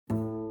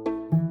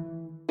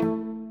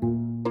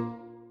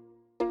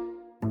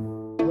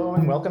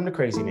everyone. Welcome to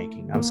Crazy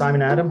Making. I'm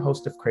Simon Adam,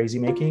 host of Crazy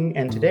Making,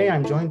 and today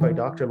I'm joined by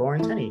Dr.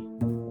 Lauren Tenney.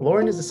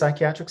 Lauren is a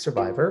psychiatric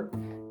survivor,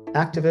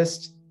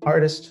 activist,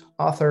 artist,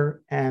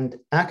 author, and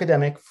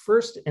academic,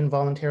 first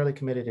involuntarily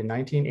committed in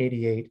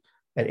 1988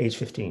 at age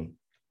 15.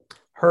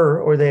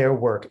 Her or their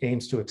work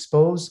aims to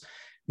expose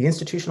the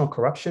institutional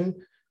corruption,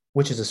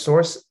 which is a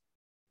source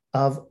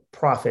of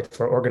profit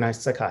for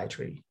organized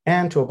psychiatry,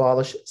 and to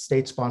abolish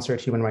state-sponsored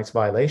human rights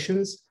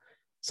violations,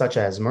 such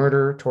as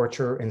murder,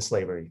 torture, and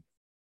slavery.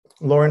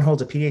 Lauren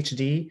holds a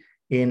PhD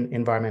in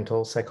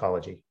environmental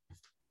psychology.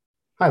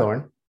 Hi,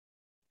 Lauren.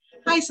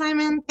 Hi,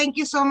 Simon. Thank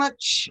you so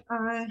much.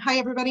 Hi,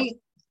 everybody.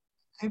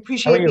 I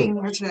appreciate being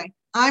here today.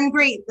 I'm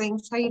great,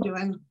 thanks. How you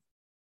doing?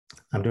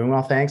 I'm doing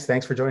well, thanks.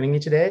 Thanks for joining me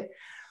today.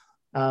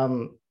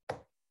 So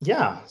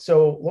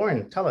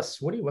Lauren, tell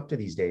us, what are you up to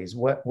these days?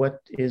 What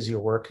is your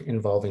work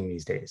involving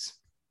these days?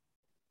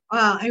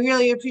 Well, I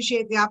really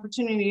appreciate the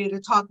opportunity to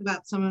talk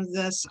about some of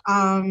this.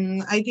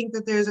 I think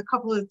that there's a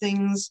couple of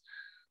things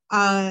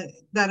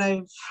that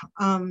I've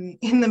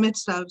in the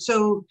midst of.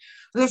 So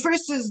the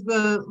first is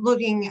the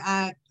looking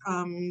at,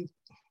 from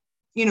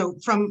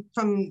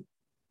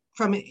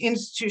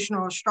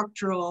institutional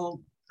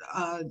structural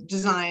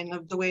design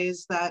of the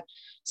ways that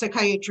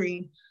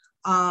psychiatry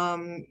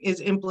is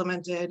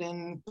implemented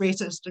in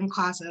racist and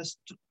classist,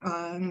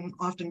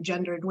 often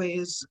gendered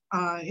ways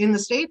in the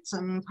States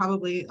and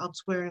probably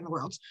elsewhere in the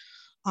world.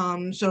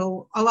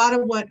 So a lot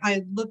of what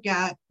I look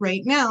at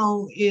right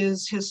now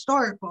is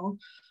historical,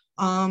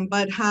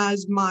 but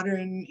has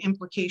modern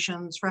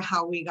implications for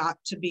how we got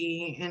to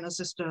be in a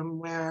system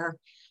where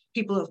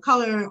people of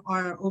color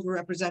are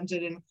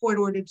overrepresented in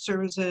court-ordered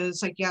services,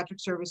 psychiatric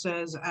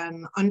services,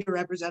 and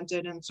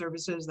underrepresented in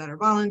services that are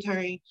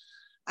voluntary,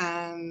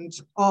 and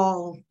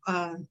all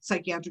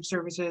psychiatric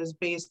services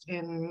based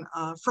in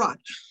fraud.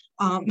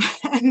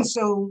 And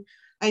so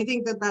I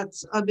think that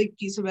that's a big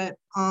piece of it.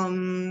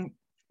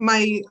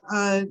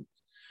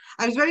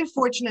 I was very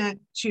fortunate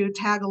to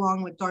tag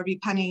along with Darby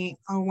Penny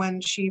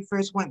when she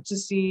first went to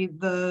see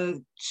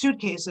the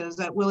suitcases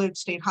at Willard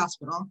State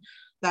Hospital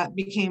that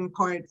became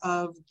part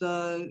of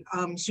the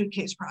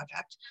Suitcase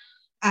Project.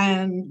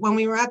 And when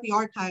we were at the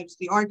archives,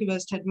 the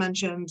archivist had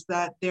mentioned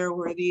that there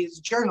were these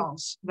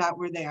journals that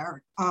were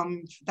there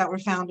that were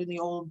found in the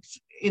old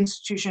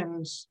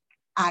institution's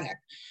attic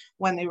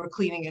when they were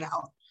cleaning it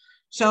out.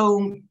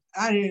 So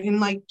in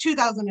like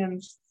 2000,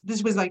 and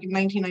this was like in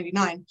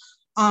 1999,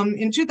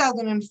 in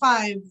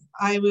 2005,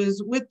 I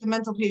was with the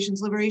Mental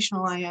Patients Liberation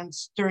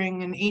Alliance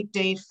during an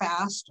 8-day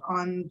fast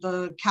on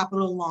the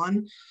Capitol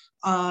lawn,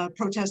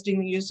 protesting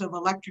the use of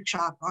electric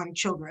shock on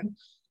children,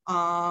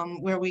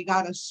 where we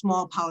got a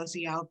small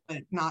policy out,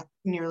 but not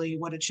nearly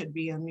what it should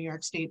be. And New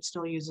York State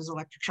still uses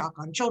electric shock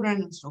on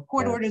children and still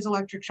court orders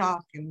electric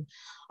shock. And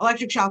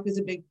electric shock is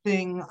a big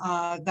thing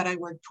that I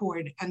work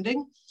toward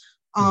ending.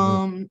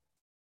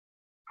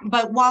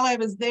 But while I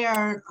was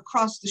there,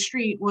 across the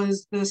street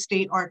was the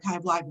State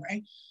Archive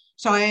Library.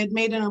 So I had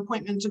made an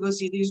appointment to go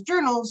see these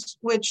journals,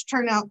 which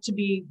turned out to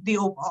be the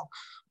Opal,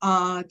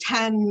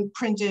 10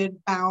 printed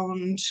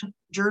bound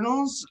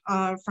journals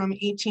from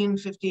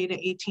 1850 to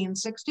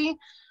 1860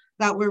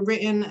 that were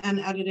written and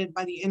edited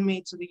by the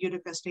inmates of the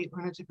Utica State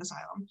Lunatic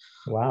Asylum.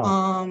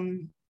 Wow.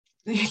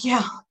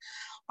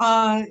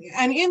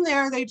 And in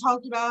there, they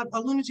talked about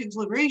a lunatics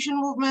liberation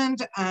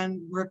movement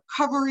and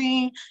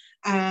recovery.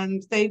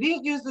 And they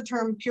didn't use the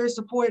term peer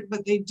support,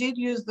 but they did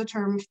use the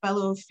term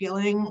fellow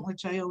feeling,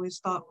 which I always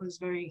thought was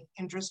very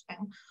interesting.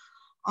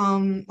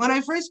 When I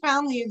first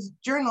found these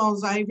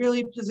journals, I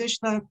really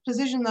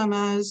positioned them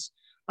as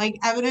like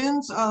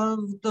evidence of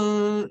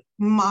the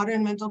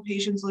modern mental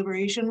patients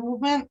liberation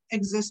movement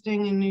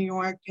existing in New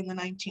York in the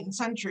 19th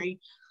century.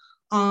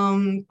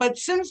 But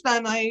since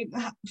then, I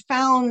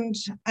found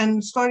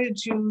and started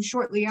to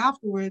shortly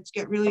afterwards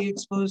get really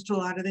exposed to a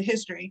lot of the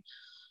history.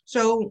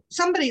 So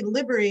somebody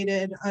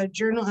liberated a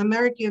journal,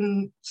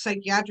 American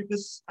Psychiatric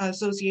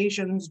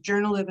Association's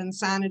Journal of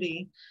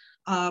Insanity,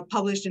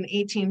 published in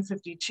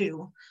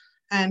 1852,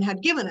 and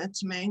had given it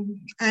to me.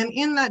 And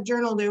in that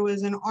journal, there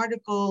was an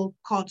article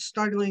called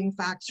Startling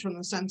Facts from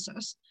the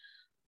Census.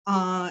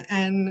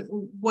 And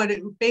what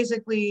it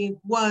basically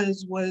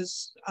was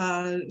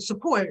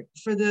support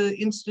for the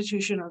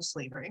institution of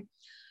slavery,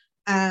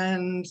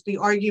 and the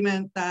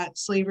argument that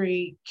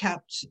slavery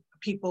kept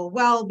people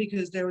well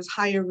because there was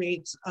higher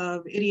rates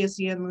of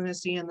idiocy and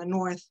lunacy in the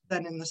North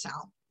than in the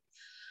South.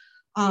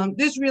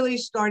 This really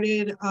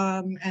started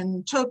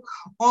and took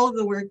all of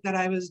the work that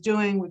I was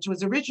doing, which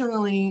was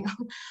originally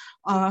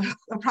a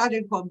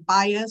project called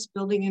BIAS,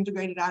 Building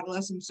Integrated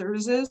Adolescent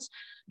Services.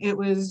 It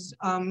was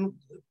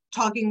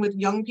talking with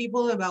young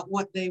people about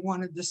what they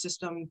wanted the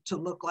system to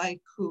look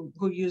like, who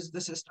used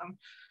the system.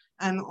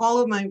 And all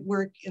of my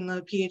work in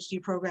the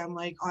PhD program,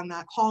 like on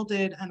that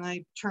halted, and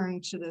I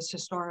turned to this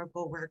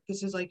historical work.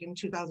 This is like in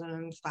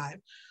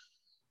 2005.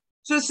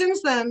 So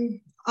since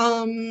then,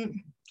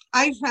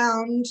 I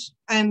found,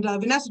 and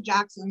Vanessa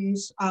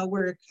Jackson's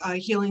work,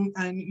 Healing,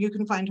 and you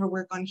can find her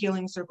work on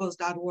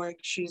healingcircles.org.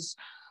 She's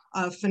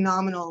a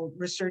phenomenal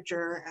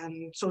researcher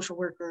and social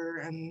worker,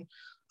 and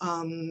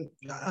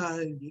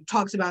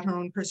talks about her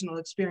own personal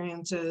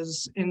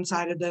experiences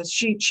inside of this.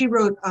 She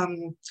wrote,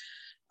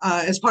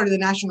 as part of the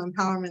National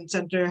Empowerment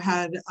Center,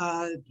 had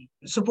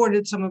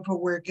supported some of her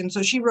work. And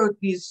so she wrote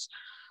these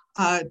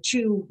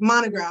two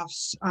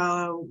monographs.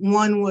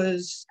 One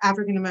was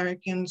African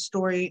American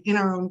story, in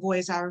our own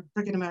voice,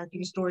 African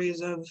American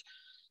stories of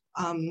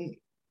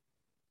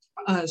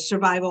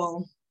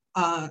survival,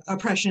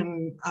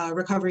 oppression,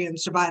 recovery, and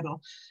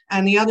survival.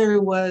 And the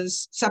other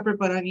was Separate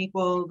but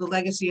Unequal, The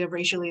Legacy of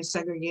Racially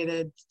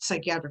Segregated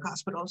Psychiatric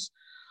Hospitals.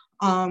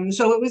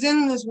 So it was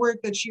in this work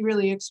that she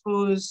really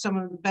exposed some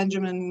of the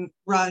Benjamin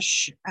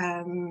Rush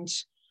and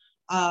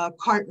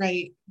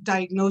Cartwright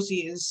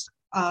diagnoses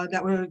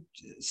that were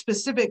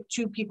specific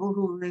to people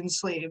who were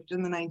enslaved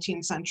in the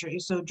 19th century.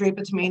 So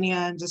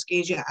drapetomania and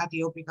dysphagia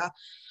aethiopica.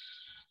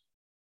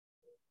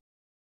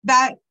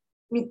 That,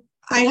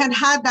 I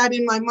had that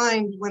in my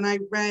mind when I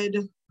read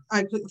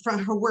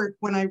from her work,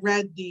 when I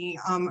read the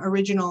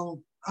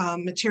original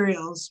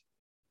materials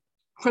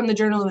from the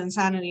Journal of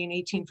Insanity in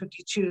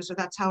 1852. So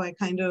that's how I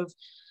kind of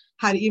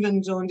had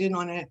even zoned in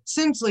on it.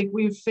 Since, like,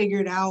 we've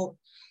figured out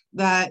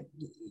that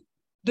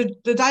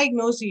the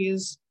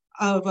diagnoses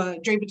of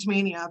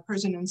drapetomania, a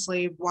person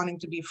enslaved wanting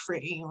to be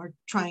free or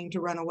trying to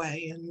run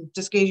away, and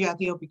dysphagia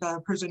aethiopica,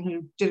 a person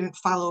who didn't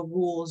follow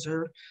rules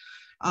or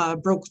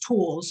broke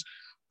tools,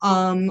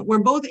 were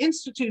both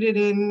instituted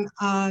in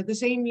the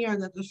same year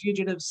that the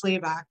Fugitive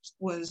Slave Act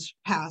was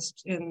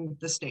passed in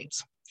the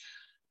States.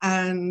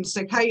 And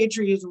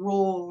psychiatry's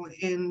role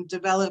in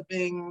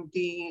developing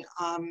the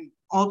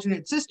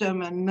alternate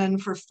system, and then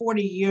for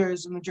 40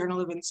 years in the Journal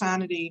of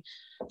Insanity,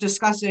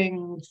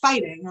 discussing,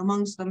 fighting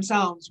amongst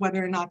themselves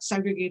whether or not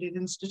segregated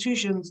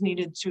institutions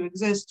needed to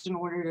exist in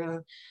order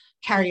to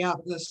carry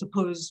out the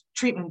supposed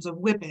treatments of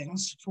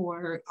whippings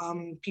for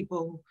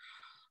people,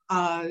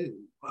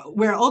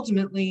 where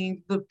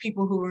ultimately the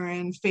people who were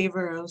in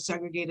favor of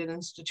segregated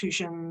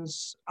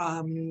institutions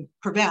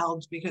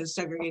prevailed, because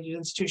segregated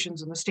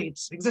institutions in the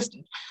States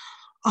existed.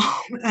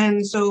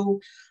 And so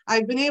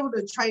I've been able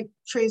to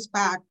trace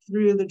back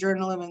through the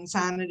Journal of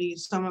Insanity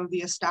some of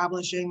the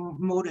establishing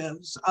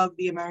motives of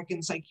the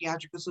American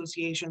Psychiatric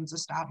Association's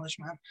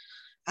establishment.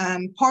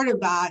 And part of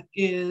that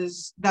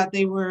is that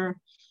they were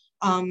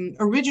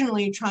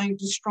originally trying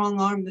to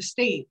strong arm the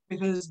state,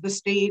 because the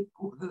state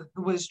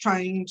was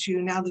trying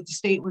to, now that the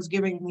state was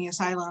giving the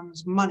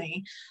asylums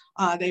money,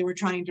 they were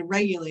trying to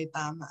regulate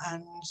them.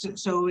 And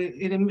so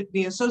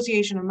the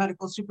Association of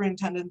Medical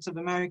Superintendents of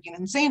American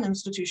Insane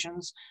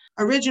Institutions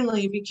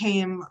originally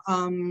became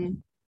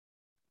in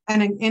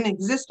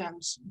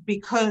existence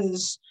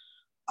because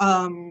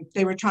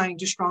they were trying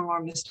to strong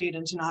arm the state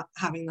into not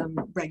having them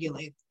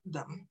regulate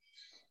them.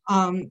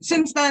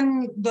 Since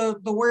then, the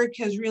work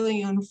has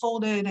really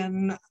unfolded,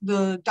 and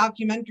the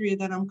documentary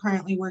that I'm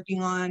currently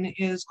working on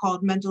is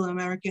called Mental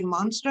American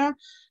Monster,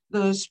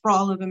 The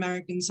Sprawl of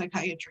American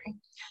Psychiatry.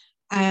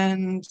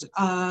 And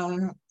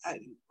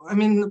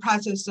I'm in the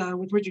process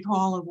with Richard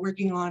Hall of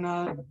working on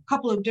a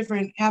couple of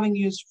different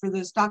avenues for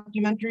this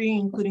documentary,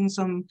 including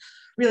some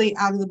really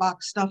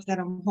out-of-the-box stuff that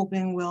I'm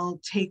hoping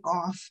will take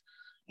off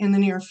in the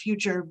near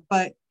future.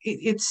 But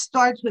it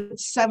starts with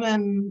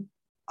seven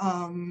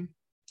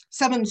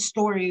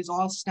stories,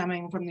 all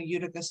stemming from the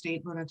Utica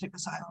State Lunatic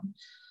Asylum,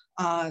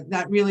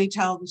 that really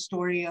tell the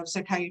story of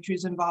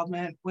psychiatry's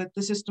involvement with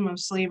the system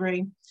of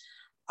slavery,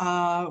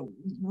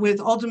 with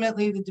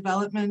ultimately the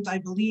development, I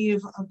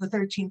believe, of the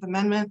 13th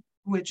Amendment,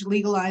 which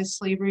legalized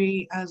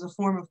slavery as a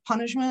form of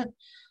punishment.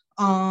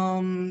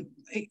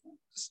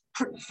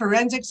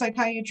 Forensic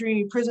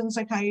psychiatry, prison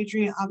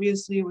psychiatry,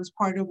 obviously was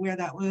part of where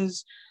that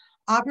was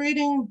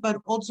operating, but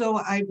also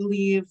I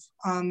believe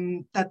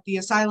that the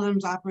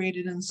asylums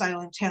operated in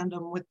silent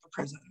tandem with the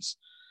prisons.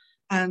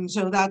 And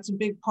so that's a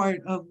big part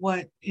of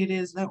what it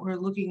is that we're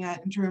looking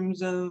at in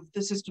terms of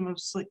the system of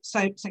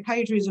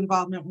psychiatry's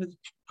involvement with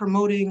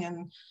promoting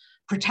and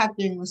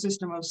protecting the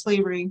system of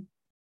slavery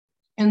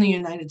in the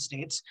United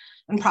States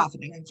and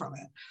profiting from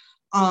it.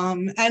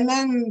 And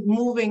then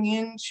moving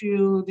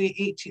into the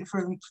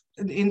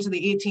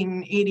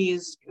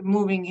 1880s,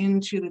 moving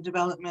into the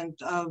development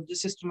of the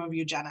system of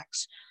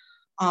eugenics,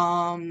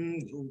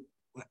 and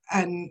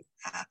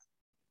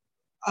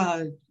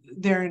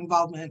their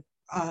involvement,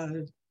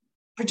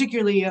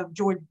 particularly of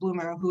George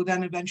Bloomer, who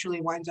then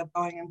eventually winds up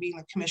going and being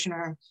the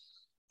commissioner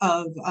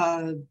of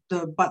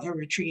the Butler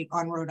Retreat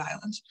on Rhode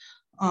Island,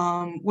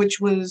 which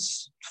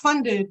was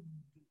funded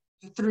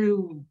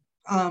through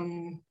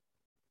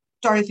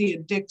Dorothea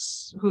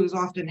Dix, who's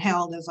often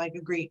hailed as like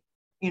a great,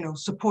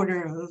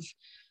 supporter of,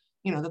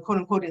 the quote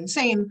unquote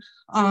insane.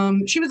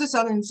 She was a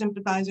Southern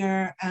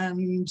sympathizer,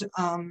 and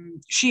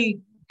she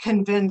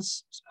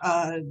convinced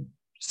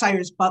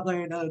Cyrus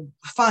Butler to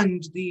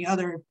fund the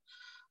other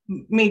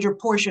major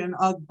portion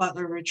of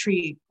Butler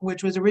Retreat,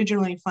 which was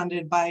originally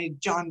funded by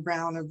John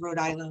Brown of Rhode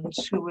Island,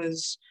 who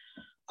was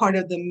part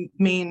of the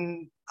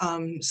main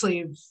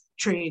slave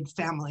trade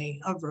family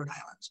of Rhode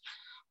Island.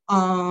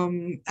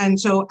 And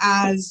so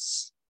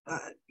as,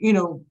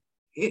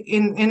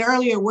 in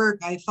earlier work,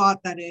 I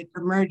thought that it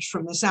emerged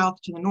from the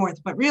south to the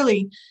north, but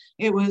really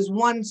it was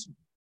once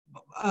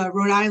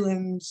Rhode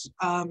Island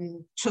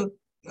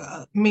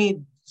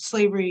made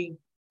slavery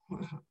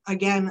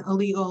again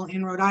illegal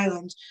in Rhode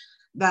Island,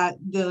 that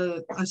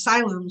the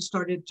asylums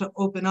started to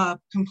open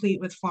up, complete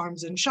with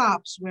farms and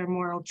shops, where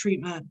moral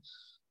treatment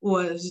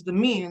was the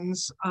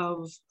means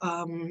of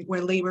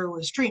where labor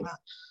was treatment.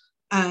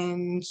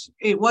 And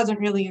it wasn't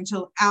really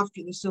until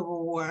after the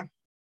Civil War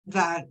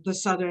that the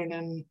Southern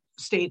and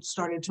states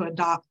started to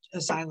adopt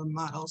asylum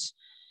models.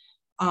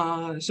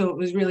 So it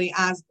was really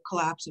as the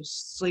collapse of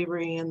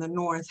slavery in the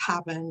North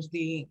happened,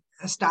 the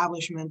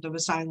establishment of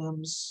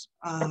asylums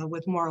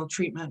with moral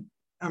treatment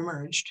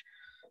emerged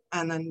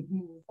and then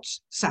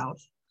moved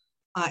south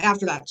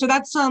after that. So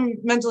that's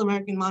Mental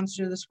American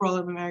Monster, The Sprawl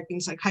of American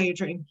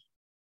Psychiatry.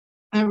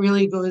 And it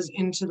really goes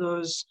into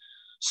those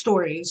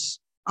stories.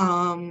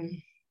 So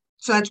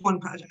that's one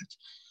project.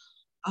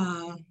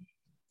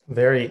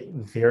 Very,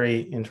 very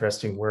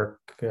interesting work,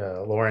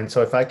 Lauren.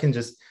 So if I can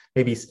just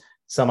maybe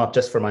sum up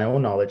just for my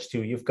own knowledge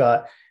too,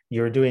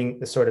 you're doing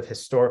the sort of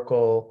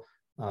historical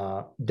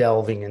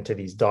delving into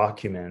these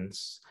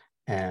documents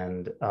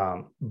and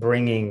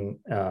bringing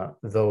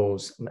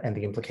those and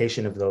the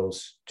implication of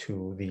those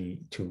to the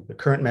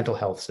current mental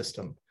health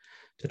system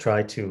to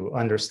try to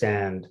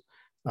understand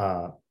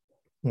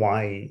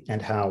why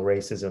and how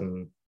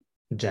racism,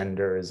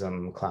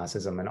 genderism,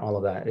 classism, and all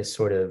of that is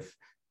sort of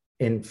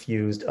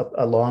infused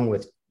along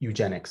with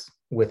eugenics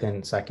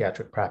within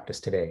psychiatric practice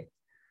today.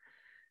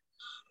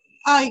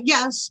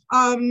 Yes,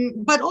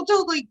 but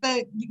also like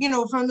that,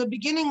 from the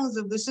beginnings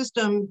of the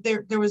system,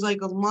 there was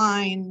like a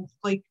line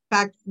like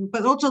back,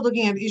 but also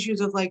looking at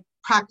issues of like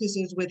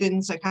practices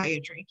within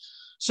psychiatry.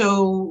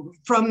 So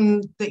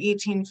from the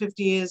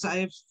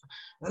 1850s,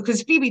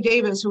 because Phoebe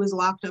Davis, who was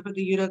locked up at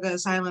the Utica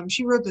Asylum,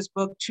 she wrote this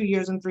book, 2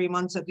 years and 3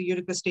 months at the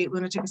Utica State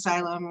Lunatic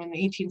Asylum in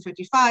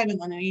 1855,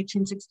 and then in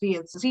 1860,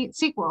 it's a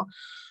sequel.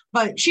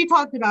 But she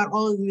talked about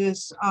all of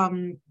this, how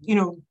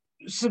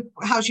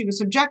she was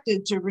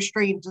subjected to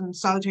restraint and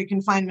solitary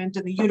confinement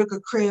in the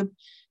Utica crib,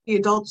 the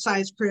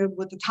adult-sized crib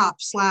with the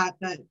top slat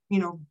that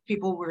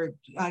people were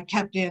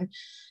kept in.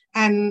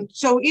 And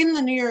so in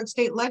the New York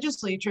State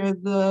Legislature,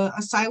 the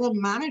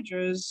asylum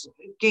managers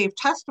gave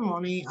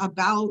testimony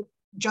about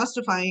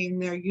justifying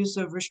their use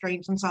of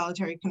restraint and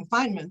solitary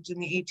confinement in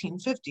the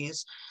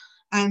 1850s.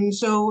 And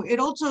so it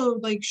also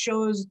like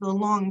shows the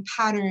long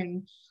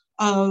pattern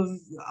of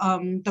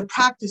the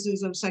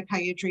practices of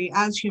psychiatry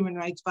as human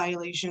rights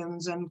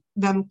violations, and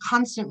them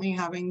constantly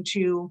having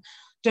to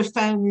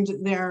defend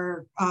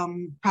their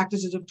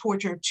practices of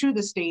torture to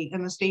the state,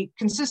 and the state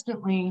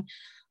consistently,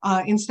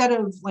 instead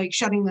of like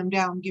shutting them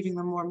down, giving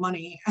them more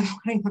money and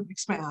letting them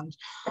expand.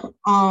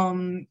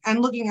 And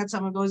looking at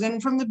some of those,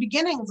 and from the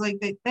beginnings, like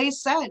they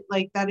said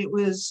like that it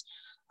was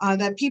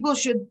that people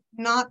should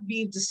not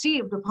be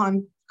deceived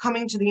upon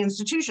coming to the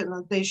institution,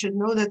 that they should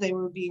know that they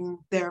were being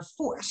there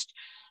forced.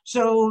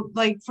 So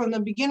like from the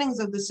beginnings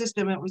of the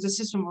system, it was a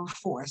system of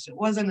force. It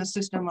wasn't a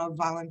system of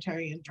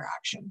voluntary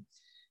interaction.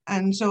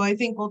 And so I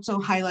think also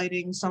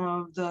highlighting some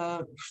of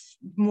the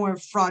more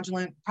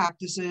fraudulent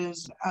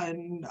practices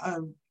and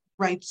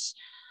rights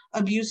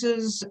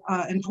abuses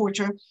and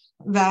torture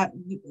that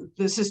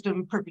the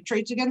system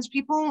perpetrates against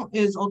people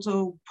is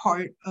also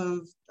part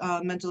of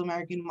Mental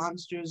American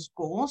Monster's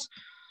goals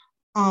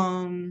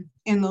in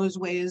those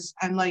ways.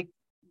 And like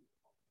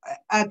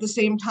at the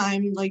same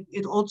time, like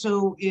it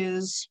also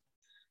is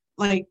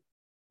like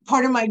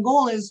part of my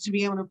goal is to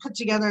be able to put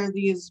together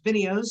these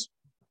videos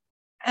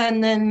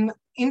and then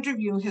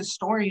interview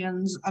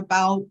historians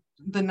about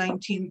the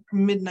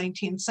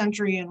mid-19th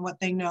century and what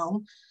they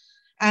know,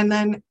 and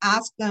then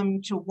ask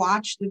them to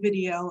watch the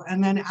video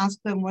and then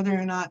ask them whether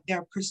or not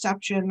their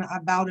perception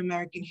about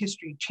American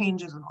history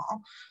changes at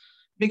all.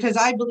 Because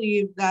I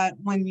believe that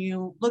when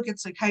you look at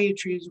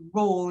psychiatry's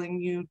role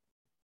and you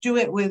do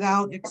it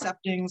without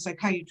accepting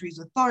psychiatry's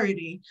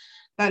authority,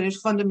 that it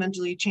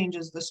fundamentally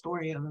changes the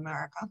story of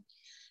America.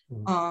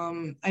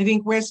 I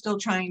think we're still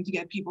trying to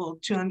get people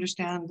to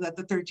understand that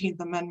the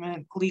 13th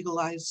Amendment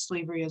legalized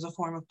slavery as a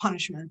form of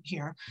punishment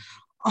here.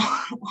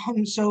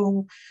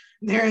 So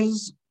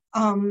there's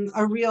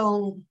a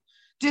real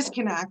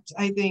disconnect,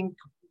 I think,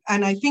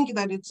 and I think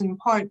that it's in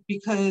part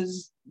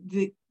because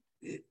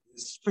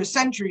for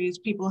centuries,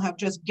 people have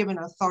just given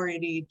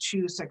authority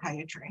to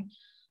psychiatry.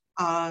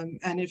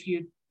 And if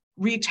you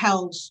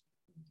retell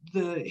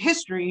the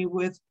history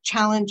with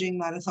challenging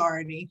that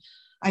authority,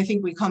 I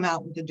think we come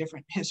out with a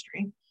different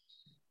history.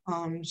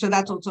 So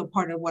that's also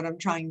part of what I'm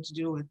trying to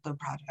do with the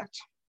project.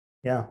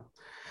 Yeah.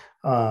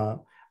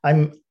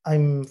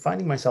 I'm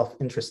finding myself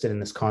interested in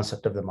this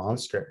concept of the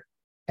monster.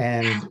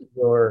 And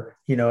you're,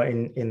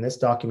 in this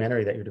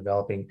documentary that you're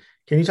developing,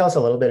 can you tell us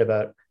a little bit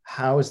about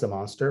how is the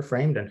monster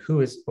framed and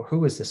who is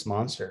this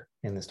monster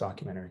in this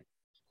documentary?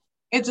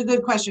 It's a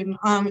good question.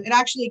 It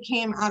actually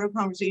came out of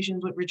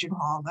conversations with Richard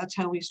Hall. That's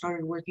how we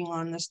started working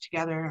on this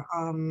together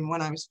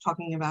when I was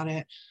talking about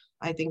it.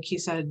 I think he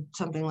said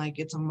something like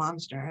it's a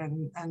monster,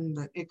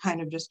 and it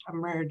kind of just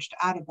emerged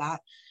out of that.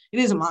 It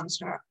is a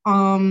monster.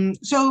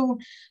 So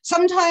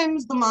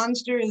sometimes the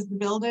monster is the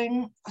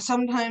building,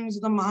 sometimes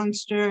the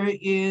monster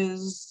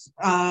is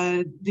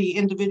the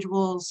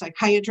individual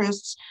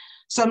psychiatrists,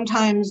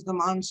 sometimes the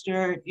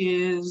monster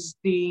is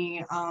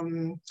the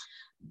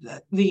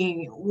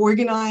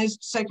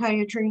organized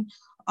psychiatry,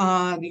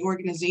 the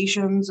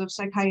organizations of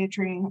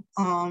psychiatry.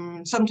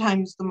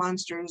 Sometimes the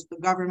monster is the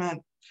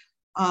government.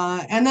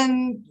 And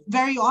then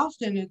very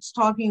often it's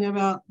talking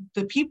about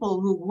the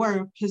people who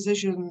were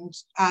positioned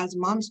as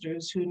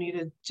monsters who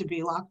needed to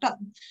be locked up,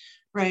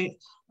 right?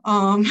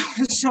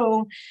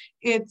 So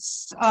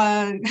it's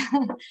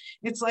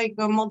it's like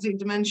a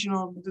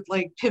multi-dimensional,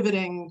 like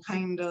pivoting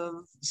kind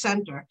of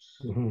center.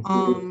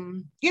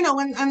 You know,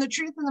 and the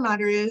truth of the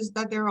matter is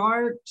that there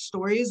are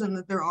stories and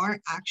that there are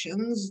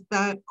actions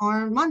that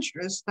are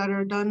monstrous that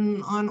are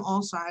done on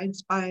all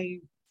sides by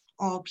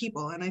all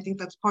people. And I think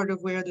that's part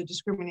of where the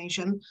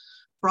discrimination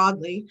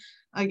broadly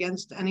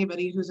against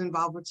anybody who's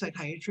involved with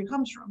psychiatry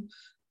comes from.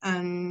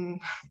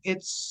 And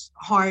it's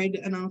hard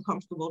and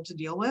uncomfortable to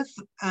deal with.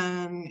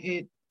 And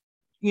it,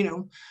 you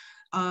know,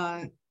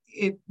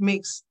 it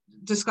makes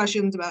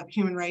discussions about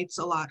human rights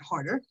a lot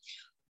harder.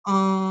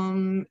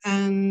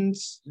 And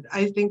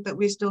I think that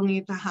we still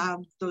need to have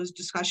those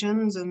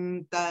discussions,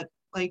 and that,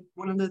 like,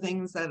 one of the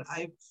things that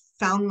I've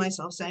found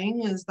myself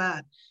saying is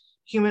that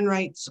human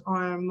rights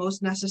are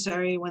most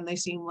necessary when they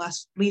seem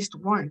least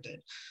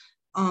warranted.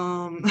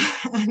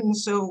 And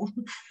so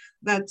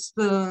that's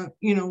the,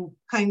 you know,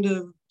 kind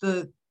of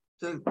the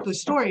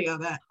story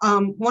of it.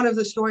 One of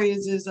the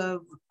stories is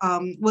of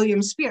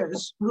William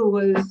Spears, who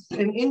was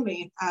an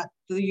inmate at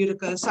the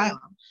Utica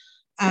Asylum.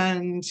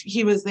 And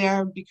he was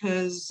there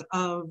because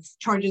of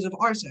charges of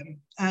arson.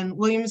 And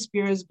William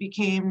Spears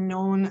became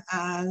known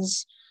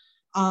as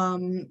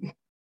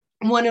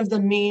one of the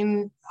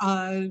main,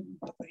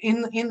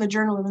 in the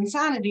Journal of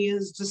Insanity,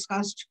 is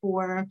discussed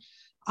for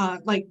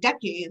like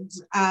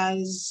decades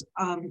as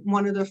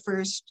one of the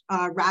first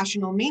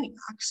rational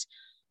maniacs.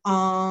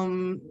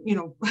 You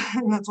know,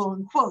 and that's all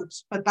in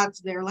quotes, but that's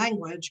their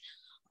language.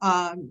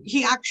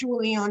 He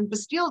actually, on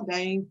Bastille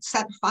Day,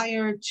 set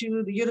fire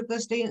to the Utica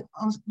State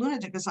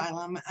Lunatic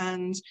Asylum,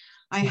 and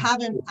I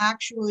haven't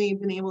actually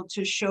been able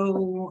to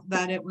show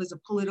that it was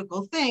a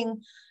political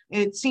thing.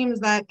 It seems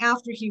that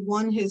after he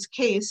won his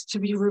case to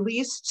be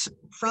released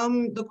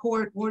from the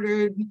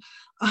court-ordered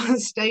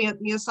stay at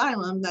the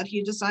asylum, that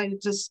he decided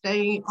to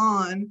stay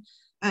on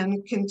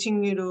and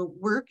continue to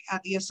work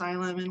at the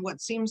asylum in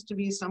what seems to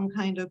be some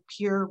kind of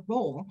peer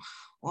role,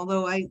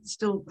 although I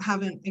still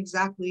haven't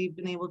exactly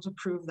been able to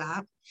prove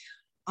that.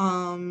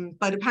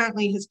 But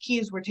apparently his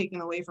keys were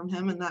taken away from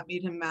him, and that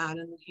made him mad,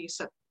 and he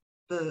set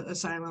the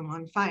asylum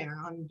on fire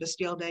on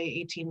Bastille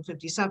Day,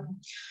 1857.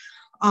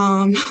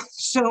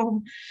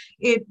 So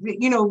it,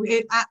 you know,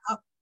 it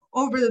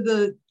over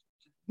the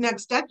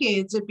next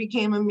decades, it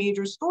became a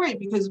major story,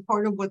 because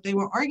part of what they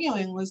were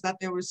arguing was that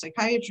there were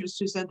psychiatrists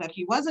who said that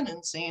he wasn't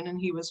insane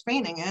and he was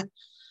feigning it.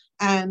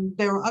 And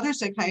there were other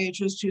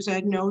psychiatrists who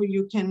said, no,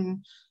 you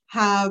can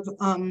have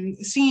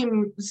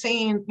seem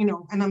sane, you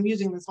know, and I'm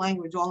using this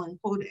language all in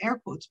quote air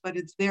quotes, but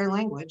it's their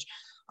language,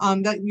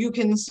 that you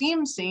can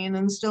seem sane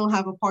and still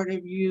have a part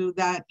of you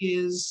that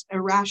is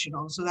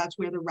irrational. So that's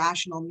where the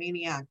rational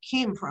maniac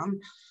came from.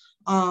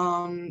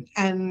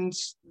 And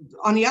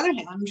on the other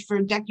hand,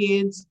 for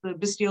decades, the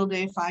Bastille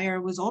Day fire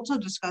was also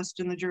discussed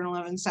in the Journal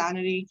of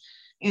Insanity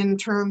in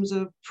terms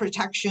of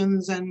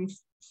protections and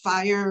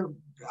fire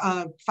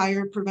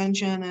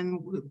prevention and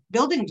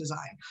building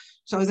design.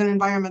 So as an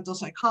environmental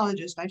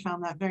psychologist, I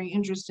found that very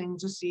interesting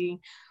to see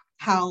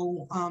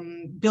how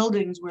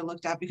buildings were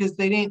looked at, because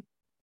they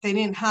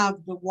didn't have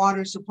the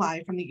water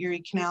supply from the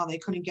Erie Canal. They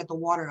couldn't get the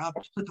water up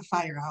to put the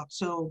fire out.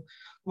 So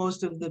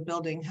most of the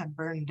building had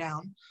burned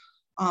down.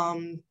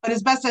 But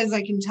as best as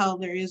I can tell,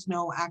 there is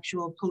no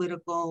actual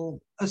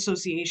political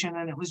association,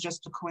 and it was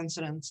just a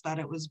coincidence that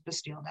it was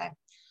Bastille Day,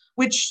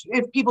 which,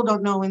 if people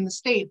don't know, in the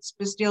States,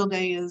 Bastille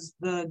Day is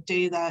the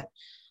day that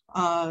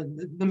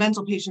the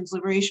Mental Patients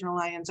Liberation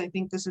Alliance, I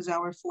think this is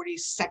our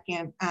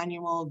 42nd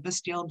annual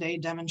Bastille Day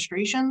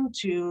demonstration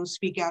to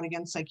speak out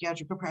against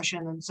psychiatric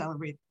oppression and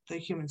celebrate the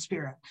human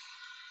spirit.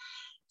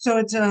 So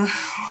it's a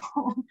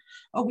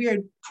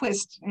weird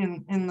twist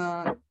in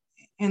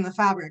the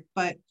fabric,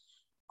 but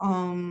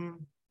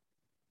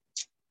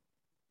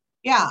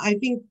yeah, I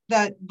think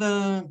that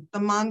the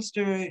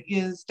monster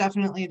is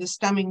definitely the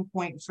stemming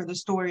point for the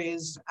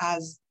stories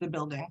as the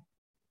building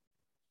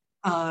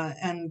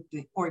and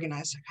the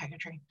organized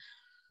psychiatry.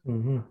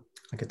 Mm-hmm.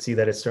 I could see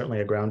that it's certainly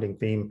a grounding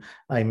theme.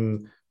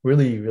 I'm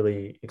really,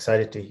 really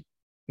excited to,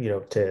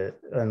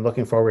 and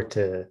looking forward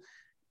to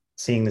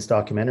seeing this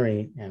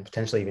documentary and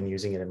potentially even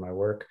using it in my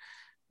work.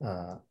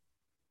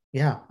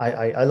 Yeah,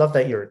 I love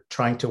that you're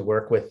trying to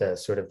work with a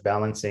sort of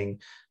balancing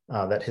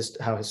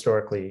how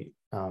historically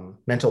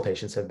mental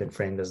patients have been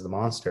framed as the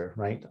monster,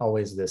 right?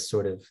 Always this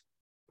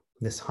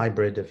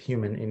hybrid of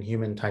human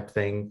inhuman type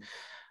thing.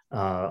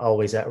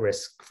 always at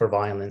risk for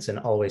violence and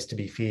always to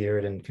be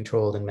feared and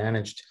controlled and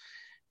managed.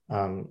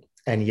 And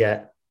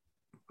yet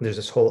there's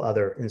this whole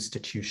other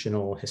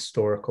institutional,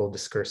 historical,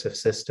 discursive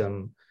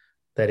system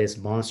that is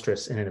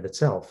monstrous in and of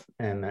itself,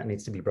 and that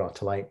needs to be brought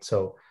to light.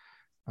 So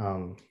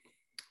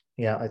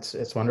yeah,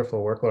 it's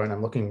wonderful work, Lauren.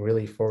 I'm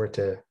really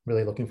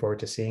looking forward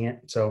to seeing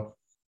it. So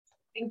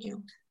thank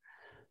you.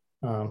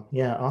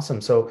 Yeah,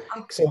 awesome. So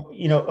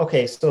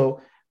okay,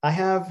 so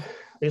I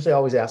usually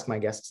always ask my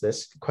guests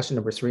this. Question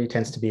number 3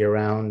 tends to be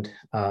around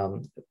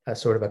a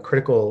sort of a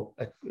critical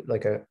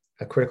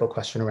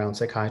question around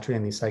psychiatry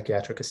and the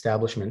psychiatric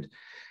establishment.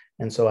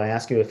 And so I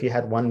ask you, if you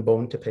had one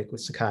bone to pick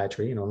with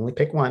psychiatry and only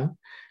pick one,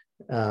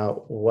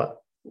 what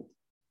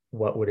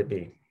would it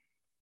be?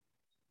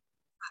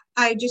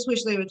 I just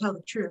wish they would tell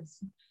the truth.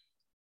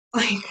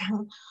 Like,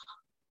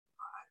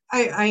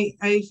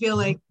 I feel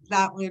like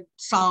that would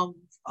solve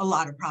a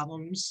lot of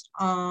problems.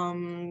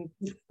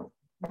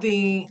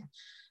 The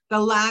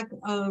lack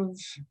of,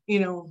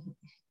 the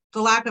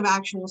lack of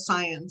actual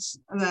science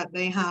that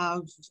they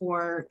have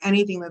for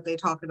anything that they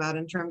talk about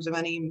in terms of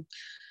any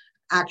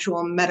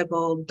actual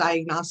medical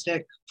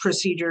diagnostic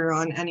procedure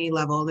on any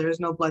level. There's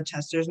no blood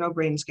test, there's no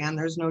brain scan,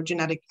 there's no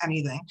genetic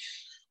anything.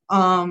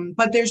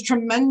 But there's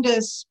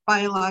tremendous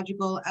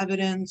biological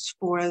evidence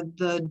for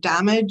the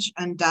damage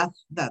and death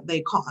that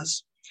they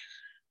cause.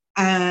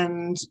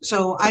 And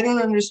so I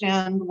don't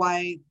understand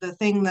why the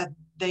thing that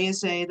they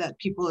say that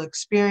people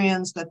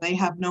experience that they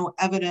have no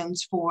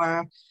evidence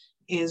for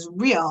is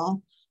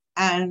real,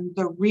 and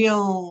the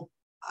real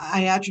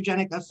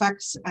iatrogenic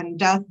effects and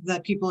death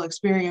that people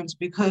experience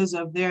because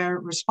of their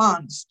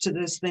response to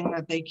this thing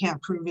that they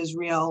can't prove is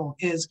real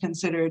is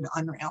considered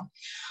unreal.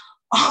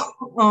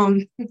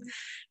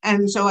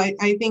 And so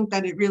I think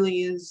that it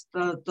really is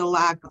the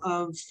lack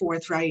of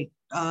forthright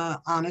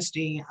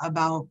honesty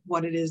about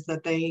what it is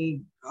that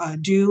they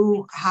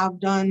do, have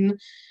done,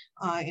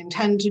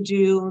 intend to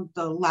do,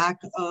 the lack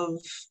of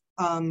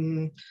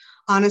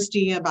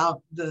honesty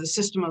about the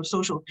system of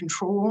social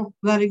control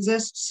that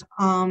exists,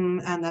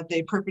 and that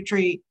they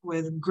perpetrate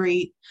with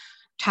great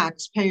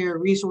taxpayer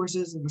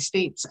resources in the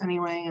States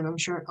anyway, and I'm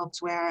sure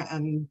elsewhere,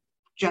 and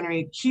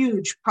generate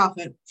huge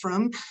profit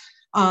from.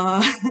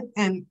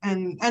 And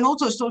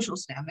also social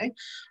standing,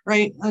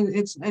 right?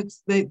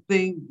 It's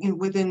they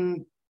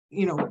within,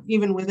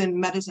 even within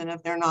medicine,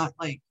 if they're not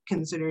like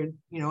considered,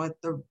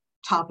 at the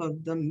top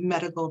of the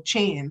medical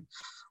chain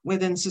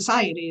within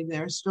society,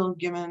 they're still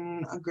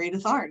given a great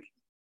authority.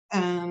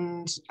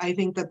 And I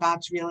think that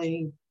that's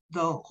really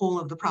the whole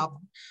of the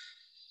problem.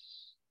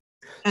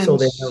 And so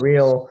then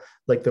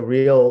the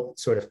real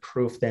sort of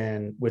proof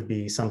then would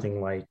be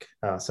something like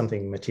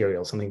something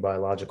material, something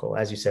biological,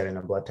 as you said, in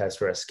a blood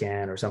test or a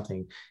scan or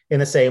something, in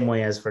the same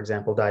way as, for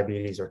example,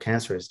 diabetes or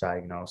cancer is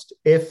diagnosed,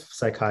 if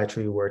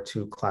psychiatry were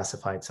to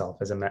classify itself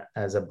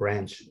as a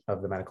branch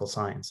of the medical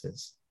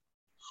sciences.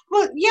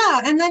 Well,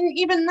 yeah, and then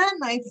even then,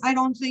 I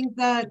don't think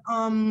that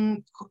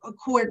a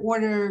court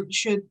order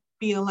should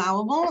be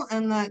allowable,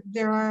 and that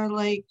there are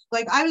like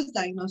I was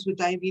diagnosed with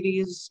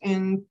diabetes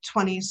in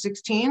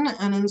 2016,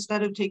 and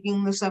instead of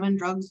taking the 7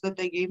 drugs that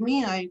they gave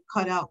me, I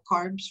cut out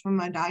carbs from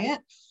my diet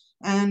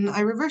and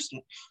I reversed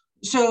it.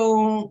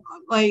 So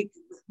like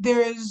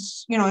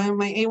there's,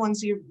 my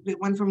A1C, it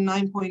went from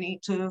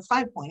 9.8 to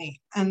 5.8.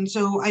 And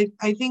so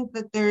I think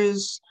that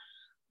there's,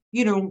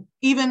 even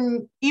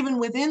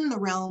within the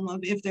realm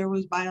of if there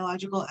was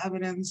biological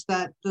evidence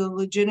that the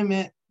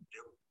legitimate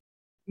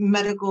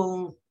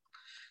medical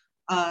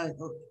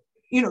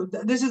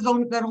this is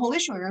that whole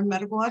issue around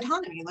medical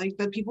autonomy, like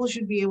that people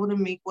should be able to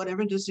make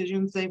whatever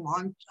decisions they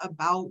want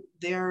about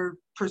their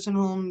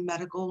personal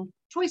medical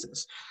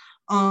choices.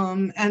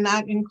 And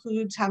that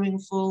includes having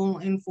full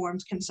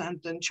informed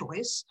consent and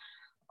choice.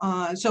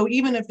 So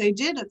even if they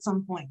did at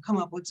some point come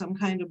up with some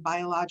kind of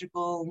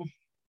biological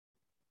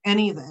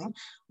anything,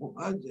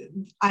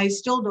 I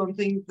still don't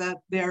think that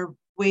their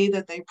way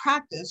that they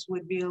practice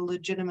would be a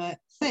legitimate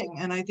thing.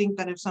 And I think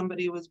that if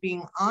somebody was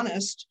being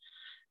honest,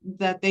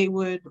 that they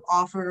would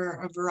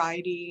offer a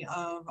variety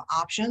of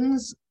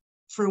options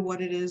for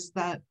what it is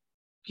that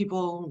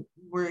people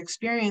were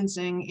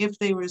experiencing if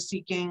they were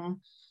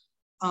seeking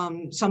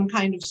some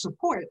kind of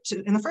support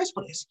in the first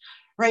place,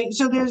 right?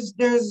 So it's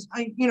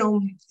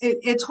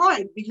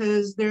hard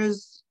because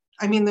there's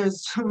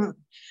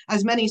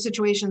as many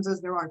situations as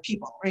there are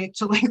people, right?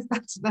 So like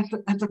that's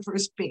at the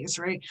first base,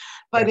 right?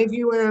 But if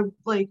you were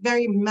like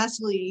very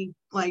messily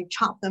like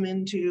chop them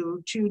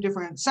into 2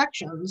 different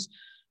sections,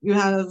 you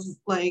have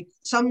like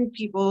some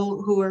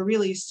people who are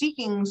really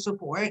seeking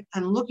support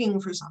and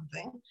looking for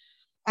something,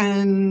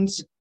 and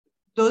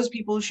those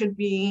people should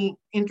be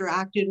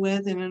interacted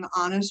with in an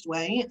honest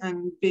way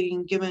and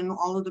being given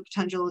all of the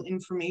potential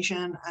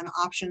information and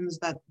options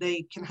that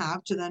they can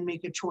have to then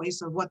make a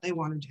choice of what they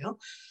want to do.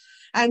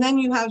 And then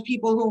you have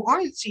people who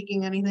aren't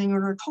seeking anything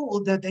or are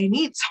told that they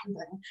need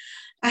something.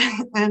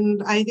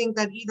 And I think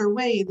that either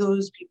way,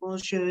 those people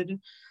should,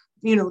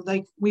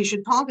 like we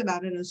should talk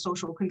about it as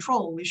social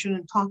control. We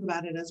shouldn't talk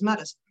about it as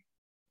medicine.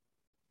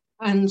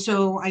 And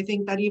so I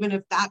think that even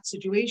if that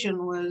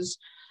situation was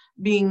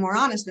being more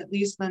honest, at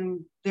least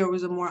then there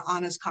was a more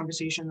honest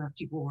conversation that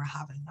people were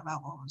having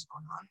about what was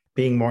going on.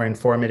 Being more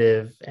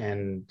informative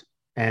and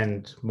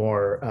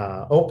more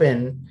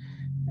open.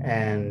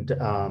 And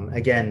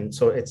again,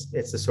 so it's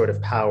the sort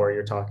of power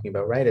you're talking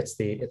about, right? It's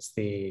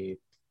the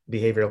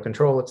behavioral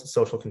control, it's the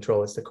social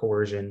control, it's the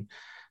coercion.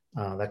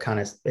 That kind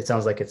of, it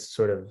sounds like it's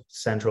sort of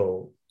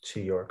central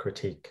to your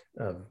critique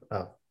of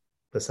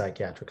the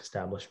psychiatric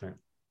establishment.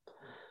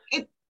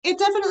 It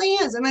definitely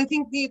is. And I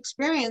think the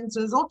experience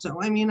is also,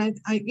 I mean,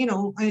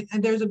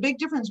 there's a big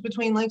difference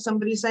between like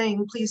somebody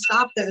saying, please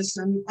stop this,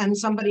 and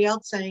somebody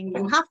else saying,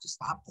 you have to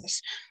stop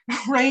this,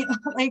 right?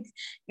 Like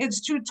it's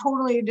two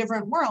totally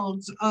different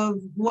worlds of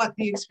what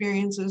the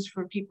experiences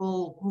for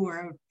people who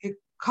are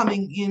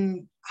coming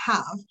in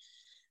have.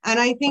 And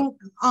I think,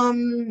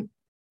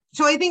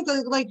 so I think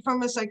that like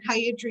from a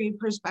psychiatry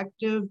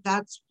perspective,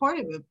 that's part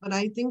of it. But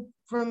I think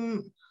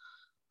from,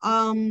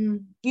 for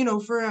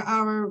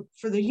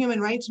the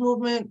human rights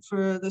movement,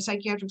 for the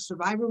psychiatric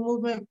survivor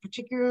movement,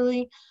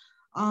 particularly,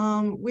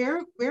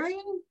 we're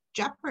in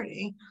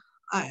jeopardy.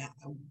 I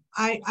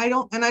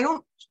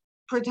don't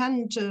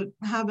pretend to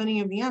have any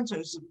of the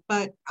answers,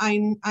 but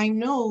I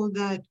know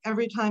that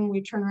every time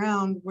we turn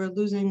around, we're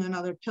losing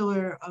another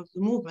pillar of the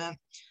movement.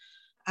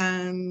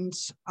 And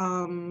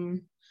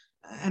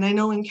I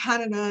know in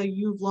Canada,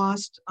 you've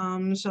lost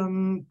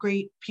some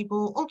great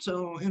people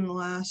also in the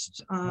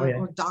last,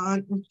 or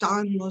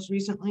Don most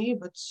recently,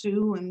 but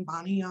Sue and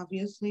Bonnie,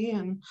 obviously,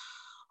 and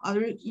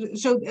others.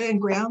 So,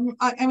 and Graham,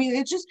 I mean,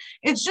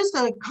 it's just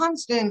a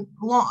constant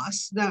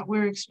loss that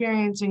we're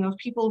experiencing of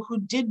people who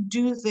did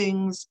do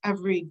things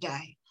every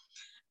day.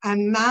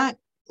 And that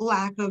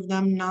lack of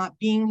them not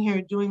being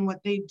here doing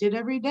what they did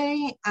every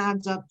day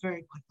adds up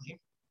very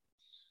quickly.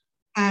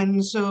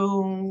 And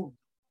so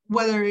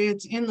whether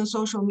it's in the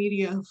social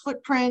media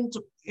footprint,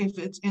 if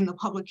it's in the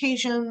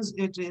publications,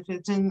 if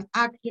it's in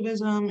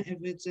activism, if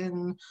it's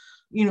in,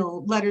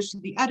 letters to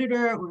the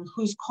editor, or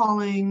who's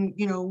calling,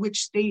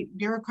 which state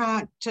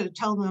bureaucrat to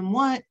tell them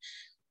what,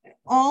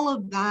 all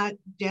of that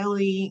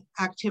daily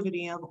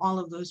activity of all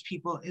of those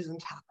people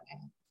isn't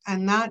happening.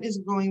 And that is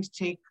going to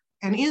take,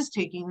 and is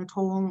taking, a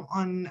toll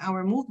on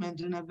our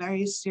movement in a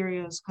very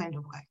serious kind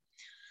of way.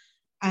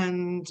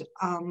 And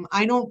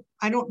I don't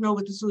know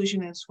what the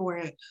solution is for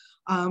it.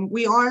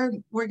 We are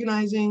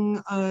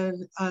organizing a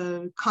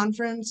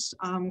conference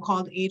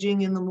called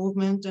Aging in the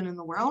Movement and in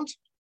the World.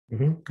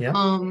 Mm-hmm.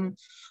 Yeah.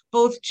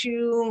 Both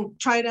to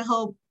try to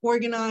help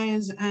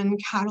organize and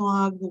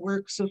catalog the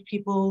works of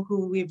people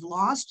who we've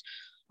lost,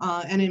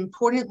 and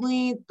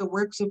importantly, the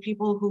works of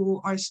people who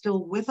are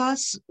still with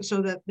us,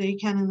 so that they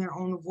can, in their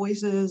own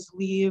voices,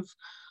 leave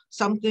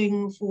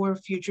something for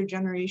future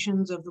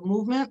generations of the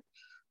movement.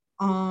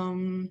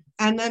 And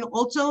then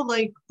also,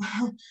 like,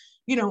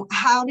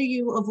 how do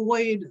you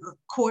avoid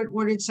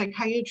court-ordered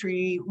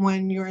psychiatry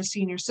when you're a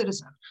senior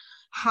citizen?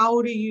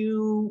 How do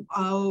you,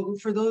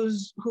 for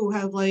those who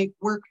have like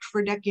worked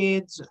for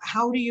decades,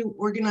 how do you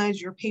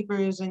organize your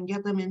papers and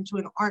get them into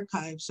an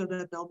archive so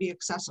that they'll be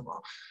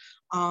accessible?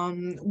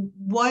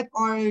 What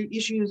are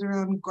issues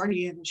around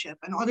guardianship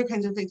and other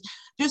kinds of things?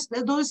 Just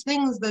those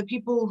things that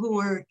people who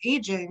are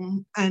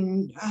aging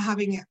and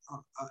having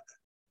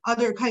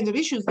other kinds of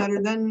issues that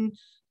are then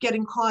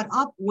getting caught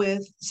up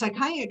with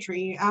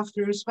psychiatry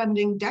after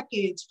spending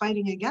decades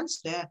fighting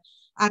against it,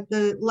 at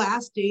the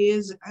last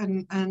days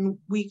and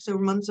weeks or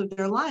months of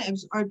their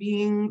lives are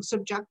being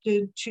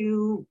subjected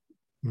to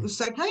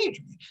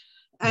psychiatry.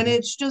 And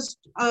it's just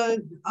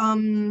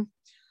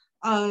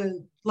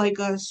like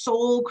a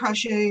soul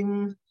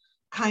crushing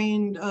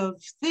kind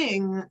of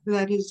thing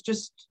that is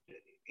just,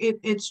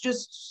 it's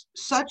just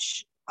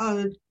such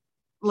a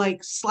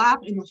like slap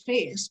in the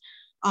face.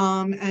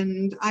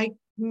 And I'm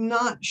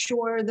not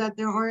sure that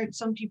there aren't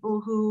some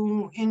people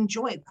who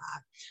enjoy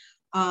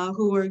that,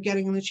 who are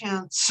getting the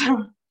chance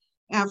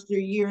after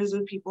years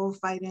of people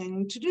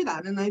fighting to do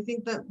that. And I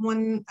think that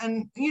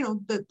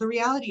the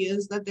reality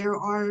is that there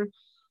are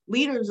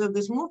leaders of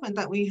this movement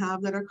that we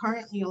have that are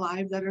currently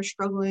alive that are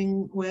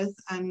struggling with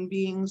and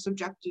being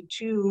subjected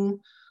to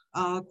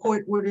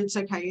court-ordered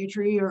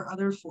psychiatry or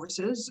other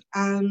forces.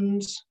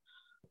 And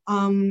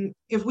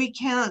if we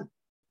can't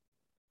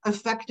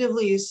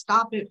effectively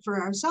stop it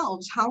for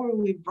ourselves, how are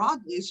we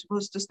broadly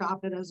supposed to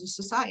stop it as a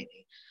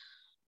society?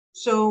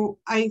 So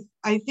I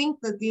think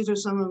that these are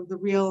some of the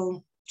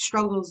real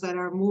struggles that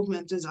our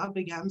movement is up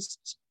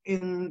against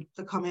in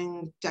the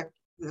coming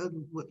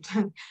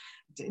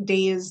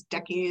days,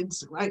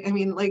 decades. I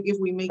mean, like if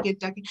we make it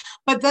decades,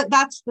 but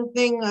that's the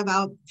thing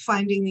about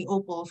finding the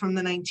opal from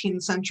the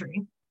 19th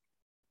century.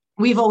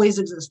 We've always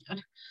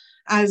existed.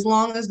 As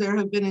long as there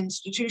have been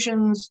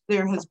institutions,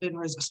 there has been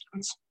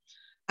resistance.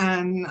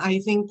 And I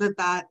think that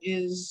that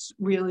is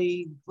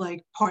really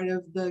like part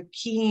of the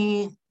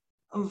key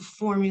of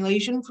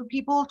formulation for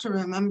people to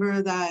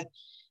remember that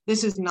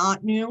this is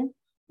not new.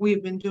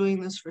 We've been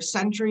doing this for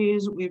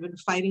centuries. We've been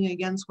fighting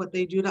against what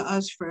they do to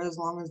us for as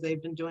long as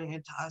they've been doing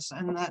it to us.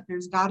 And that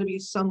there's got to be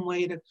some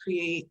way to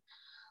create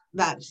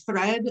that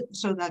thread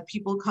so that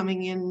people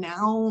coming in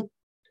now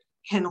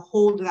can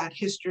hold that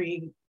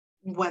history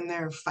when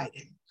they're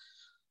fighting,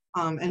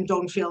 and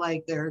don't feel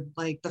like they're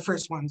like the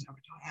first ones ever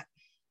doing it.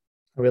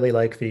 I really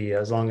like the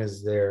as long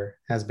as there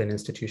has been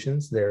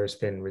institutions, there's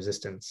been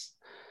resistance.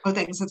 Oh,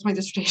 thanks. That's my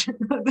dissertation.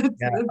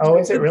 Yeah. Oh,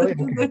 is it really?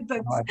 Okay.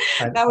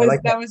 That I was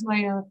like that.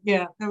 my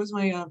yeah, that was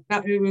my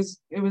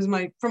it was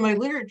my, from my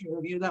literature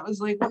review, that was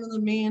like one of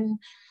the main,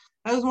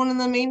 that was one of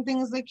the main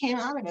things that came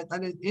out of it,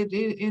 that it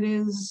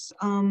is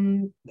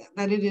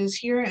that it is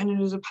here and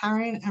it is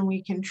apparent and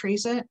we can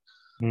trace it.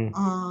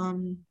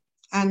 Mm.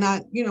 And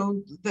that, you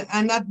know,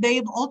 and that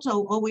they've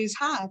also always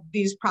had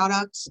these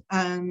products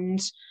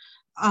and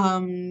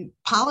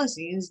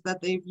policies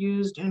that they've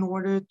used in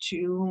order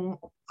to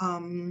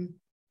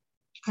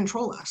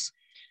control us.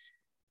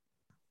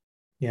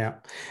 Yeah,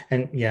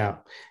 and yeah,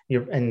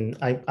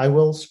 I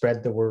will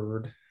spread the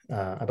word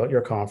about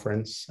your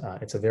conference.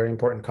 It's a very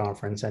important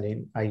conference,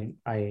 and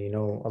I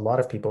know a lot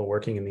of people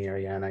working in the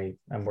area, and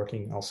I'm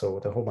working also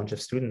with a whole bunch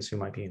of students who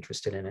might be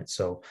interested in it.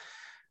 So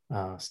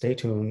stay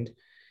tuned.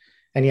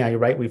 And yeah, you're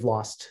right. We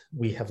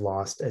have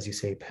lost, as you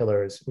say,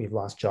 pillars. We've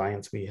lost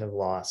giants. We have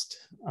lost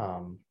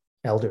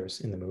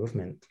elders in the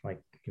movement,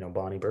 like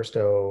Bonnie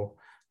Burstow.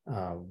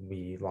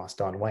 We lost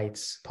Don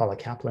Weitz, Paula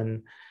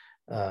Kaplan.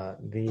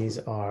 These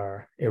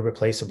are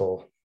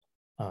irreplaceable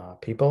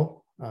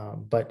people,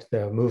 but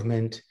the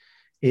movement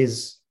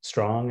is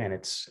strong and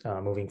it's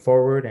moving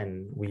forward,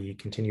 and we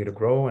continue to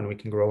grow, and we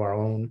can grow our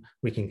own.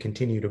 We can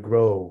continue to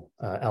grow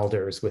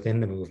elders within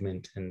the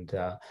movement, and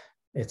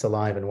it's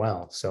alive and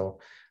well. So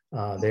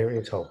there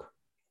is hope.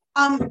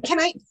 Can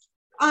I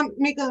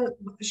make a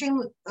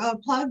shameless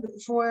plug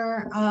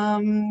for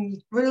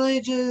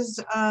Riddleage's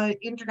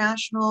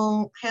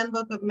International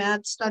Handbook of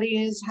Mad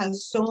Studies?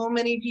 Has so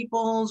many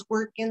people's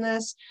work in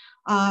this.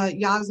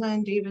 Yasna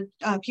and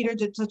Peter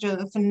did such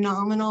a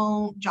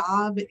phenomenal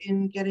job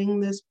in getting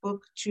this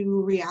book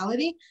to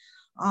reality.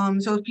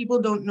 So if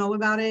people don't know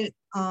about it,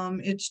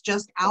 it's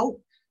just out,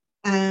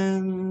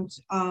 and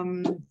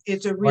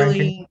it's a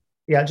really...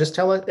 Yeah, just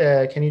tell it.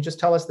 Can you just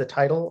tell us the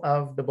title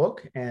of the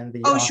book and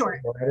the sure.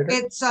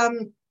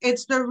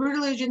 It's the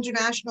Routledge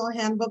International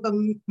Handbook of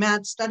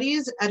Mad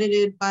Studies,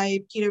 edited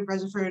by Peter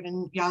Breziford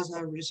and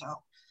Yasna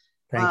Russo.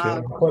 Thank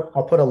you.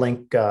 I'll put a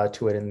link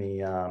to it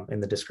in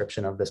the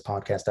description of this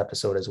podcast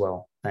episode as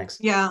well. Thanks.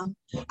 Yeah,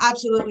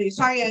 absolutely.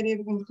 Sorry I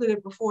didn't include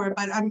it before,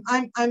 but I'm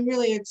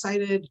really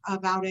excited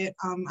about it.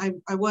 I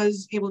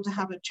was able to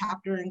have a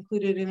chapter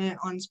included in it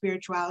on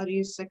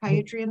spirituality,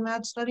 psychiatry, and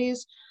mad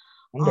studies.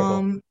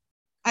 Wonderful.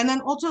 And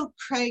then also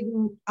Craig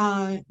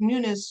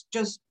Nunes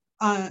just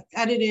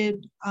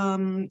edited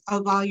a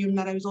volume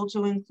that I was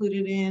also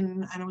included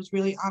in, and I was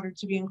really honored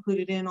to be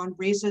included in, on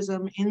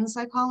racism in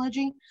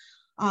psychology,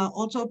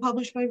 also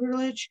published by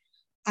Routledge.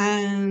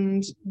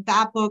 And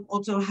that book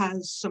also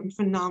has some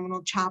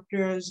phenomenal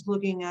chapters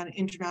looking at an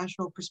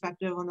international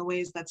perspective on the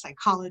ways that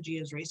psychology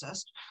is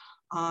racist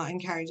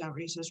and carries out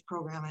racist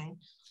programming.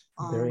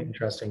 Very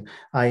interesting.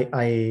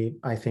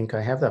 I think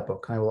I have that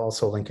book. I will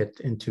also link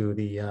it into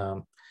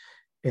the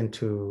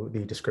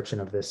description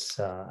of this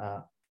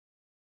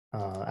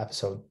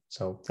episode.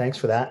 So thanks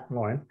for that,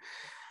 Lauren.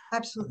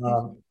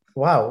 Absolutely.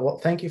 Wow. Well,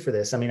 thank you for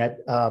this. I mean,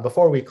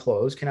 before we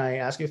close, can I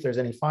ask you if there's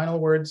any final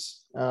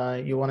words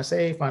you want to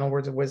say, final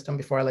words of wisdom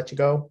before I let you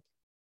go?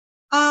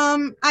 I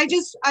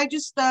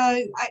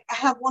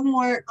have one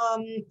more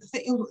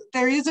thing.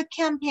 There is a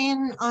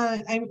campaign.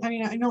 I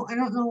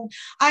don't know.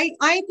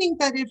 I think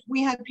that if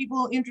we had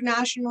people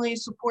internationally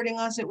supporting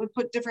us, it would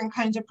put different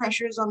kinds of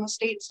pressures on the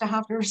states to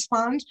have to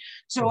respond.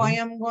 So I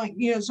am going,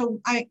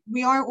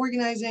 we are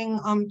organizing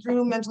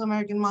through Mental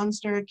American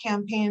Monster a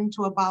campaign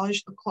to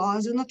abolish the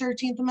clause in the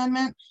 13th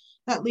Amendment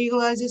that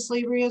legalizes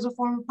slavery as a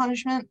form of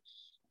punishment.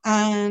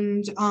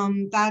 And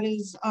that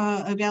is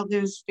available.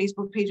 There's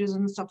Facebook pages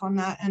and stuff on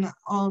that and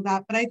all of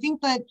that. But I think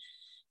that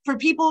for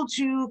people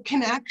to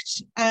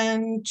connect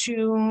and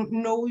to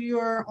know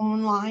your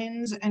own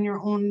lines and your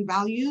own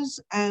values,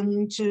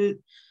 and to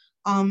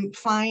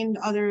find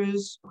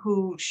others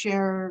who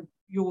share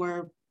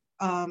your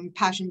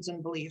passions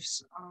and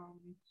beliefs.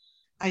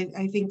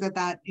 I think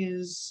that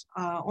is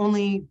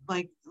only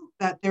like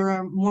that. There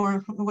are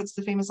more, what's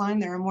the famous line?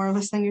 There are more of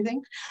us than you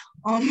think.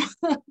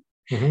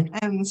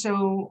 And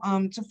so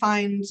to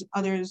find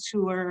others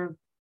who are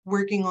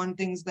working on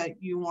things that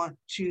you want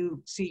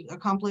to see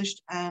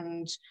accomplished,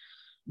 and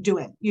do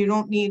it. You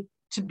don't need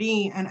to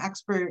be an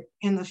expert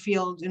in the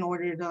field in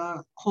order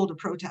to hold a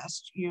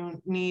protest. You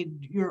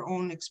need your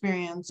own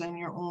experience and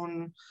your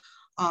own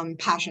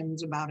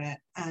passions about it,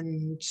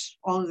 and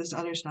all of this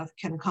other stuff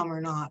can come or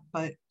not,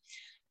 but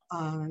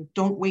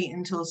don't wait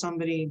until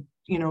somebody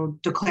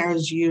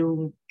declares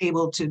you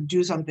able to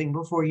do something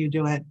before you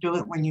do it. Do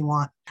it when you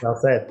want. Well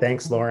said.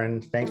 Thanks,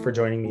 Lauren. Thanks for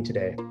joining me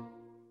today.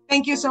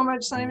 Thank you so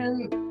much,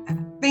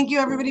 Simon. Thank you,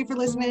 everybody, for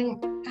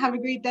listening. Have a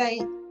great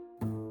day.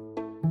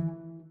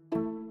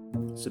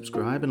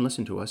 Subscribe and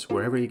listen to us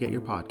wherever you get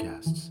your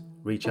podcasts.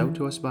 Reach out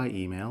to us by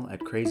email at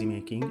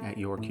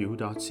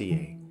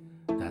crazymaking@yourq.ca.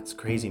 That's That's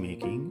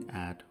crazymaking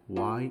at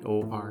yorku.ca,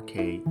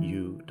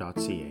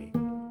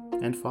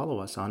 and follow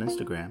us on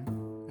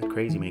Instagram at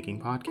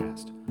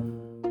crazymakingpodcast.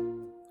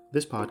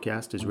 This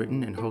podcast is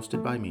written and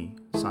hosted by me,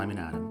 Simon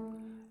Adam,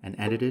 and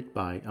edited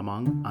by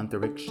Amang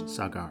Antariksh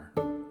Sagar.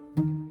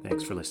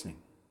 Thanks for listening.